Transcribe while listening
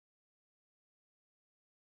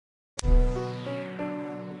Life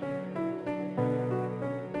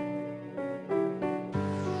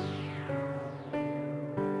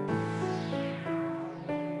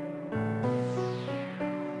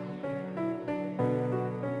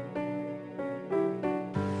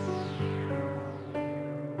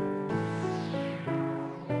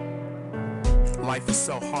is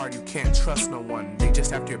so hard, you can't trust no one. They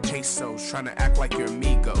just after your pesos, trying to act like your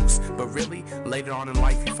amigos. But really, later on in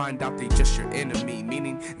life, you find out they just your enemy,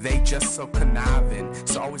 meaning they just so conniving.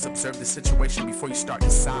 So always observe the situation before you start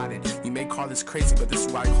deciding. You may call this crazy, but this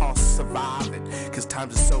is what I call surviving. Cause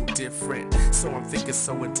times are so different, so I'm thinking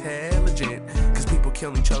so intelligent. Cause people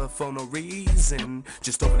killing each other for no reason,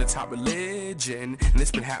 just over the top religion. And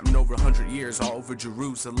it's been happening over 100 years, all over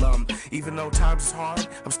Jerusalem. Even though times is hard,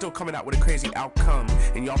 I'm still coming out with a crazy outcome.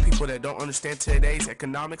 And y'all people that don't understand today's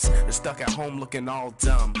economics are stuck at home looking all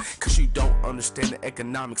dumb, cause you don't understand the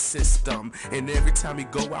economic system. And every time you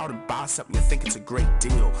go out and buy something, you think it's a great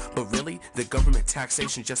deal, but really the government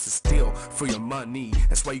taxation just to steal for your money.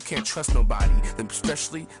 That's why you can't trust nobody,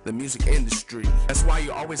 especially the music industry. That's why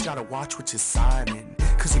you always gotta watch what you're signing,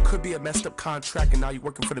 cause it could be a messed up contract and now you're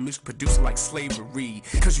working for the music producer like slavery,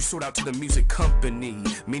 cause you sold out to the music company,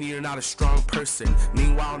 meaning you're not a strong person.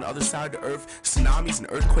 Meanwhile on the other side of the earth, tsunamis and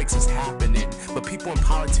earthquakes is happening, but people in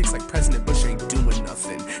politics like President Bush ain't doing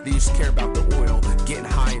nothing. They just care about the oil, getting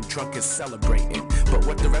high and drunk and celebrating. But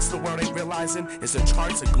what the rest of the world ain't realizing is the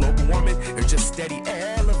charts of global warming are just steady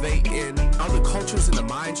elevating. All the cultures and the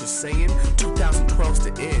minds are saying 2012's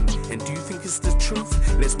the end. And do you think it's the truth?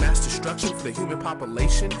 There's mass destruction for the human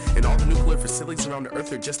population, and all the nuclear facilities around the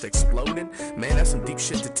earth are just exploding? Man, that's some deep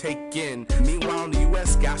shit to take in. Meanwhile in the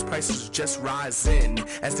US, gas prices are just rising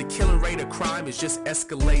as the killing rate of crime is just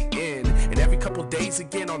escalating. And every couple days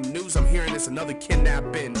again on the news I'm hearing there's another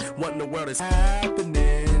kidnapping. What in the world is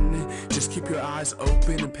happening? Just keep your eyes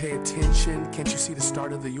open and pay attention. Can't you see the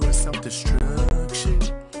start of the US self-destruction?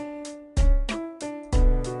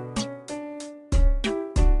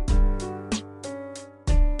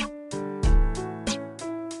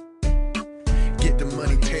 Get the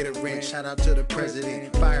money, pay the rent, shout out to the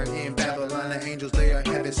president. Fire in Babylon, the angels they are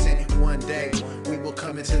heaven sent. One day, we will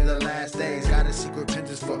come into the last days. Gotta seek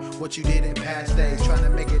repentance for what you did in past days. Trying to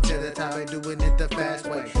make it to the top and doing it the fast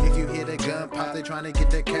way. If you hit a gun pop, they trying to get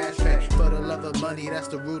the cash back. For the love of money, that's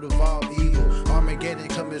the root of all evil. Armageddon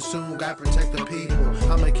coming soon, God protect the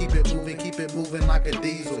people. I'ma keep it moving like a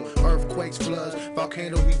diesel. Earthquakes, floods,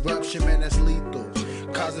 volcano eruption, man, that's lethal.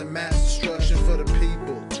 Causing mass destruction for the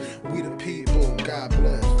people. We the people, God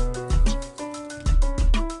bless.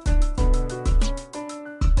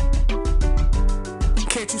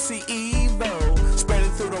 Can't you see evil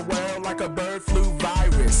spreading through the world like a bird flu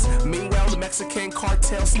virus? Meanwhile, the Mexican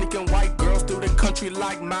cartel sneaking white girls through the country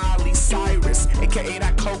like Miley Cyrus, aka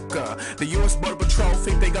that Coca. The US Border Patrol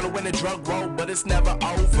think they gonna win the drug war, but it's never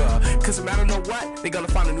over. Cause no matter what, they gonna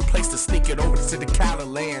find a new place to sneak it over to the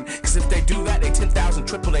Catalan. Cause if they do that, they 10,000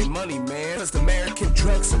 triple their money, man. Cause the American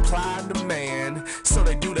drug supply and demand, so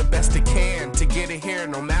they do the best they can to get it here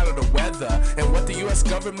no matter the weather. And what the US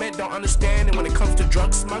government don't understand, and when it comes to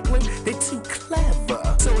drug smuggling, they too clever.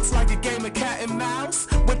 So it's like a game of cat and mouse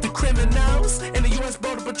with the criminals and the US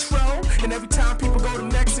Border Patrol. And every time people go to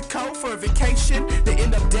Mexico for a vacation, they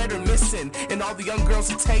end up dead or missing, and all the young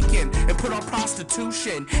girls are taken and put on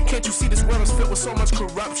prostitution. Can't you see this world is filled with so much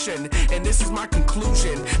corruption? And this is my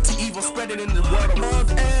conclusion to evil spreading in the world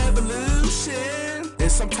of evolution.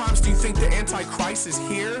 And sometimes do you think the Antichrist is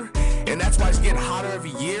here? And that's why it's getting hotter every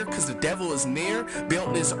year, cause the devil is near,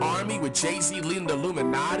 building his army with Jay-Z leading the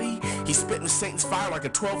Illuminati. He's spitting Satan's fire like a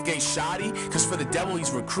 12-gauge shotty, cause for the devil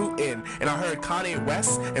he's recruiting. And I heard Kanye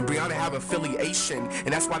West and Brianna have affiliation, and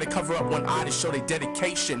that's why they cover up one eye to show their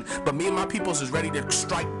dedication. But me and my peoples is ready to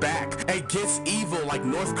strike back against evil like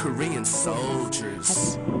North Korean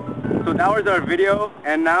soldiers. So that was our video,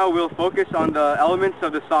 and now we'll focus on the elements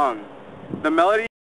of the song. The melody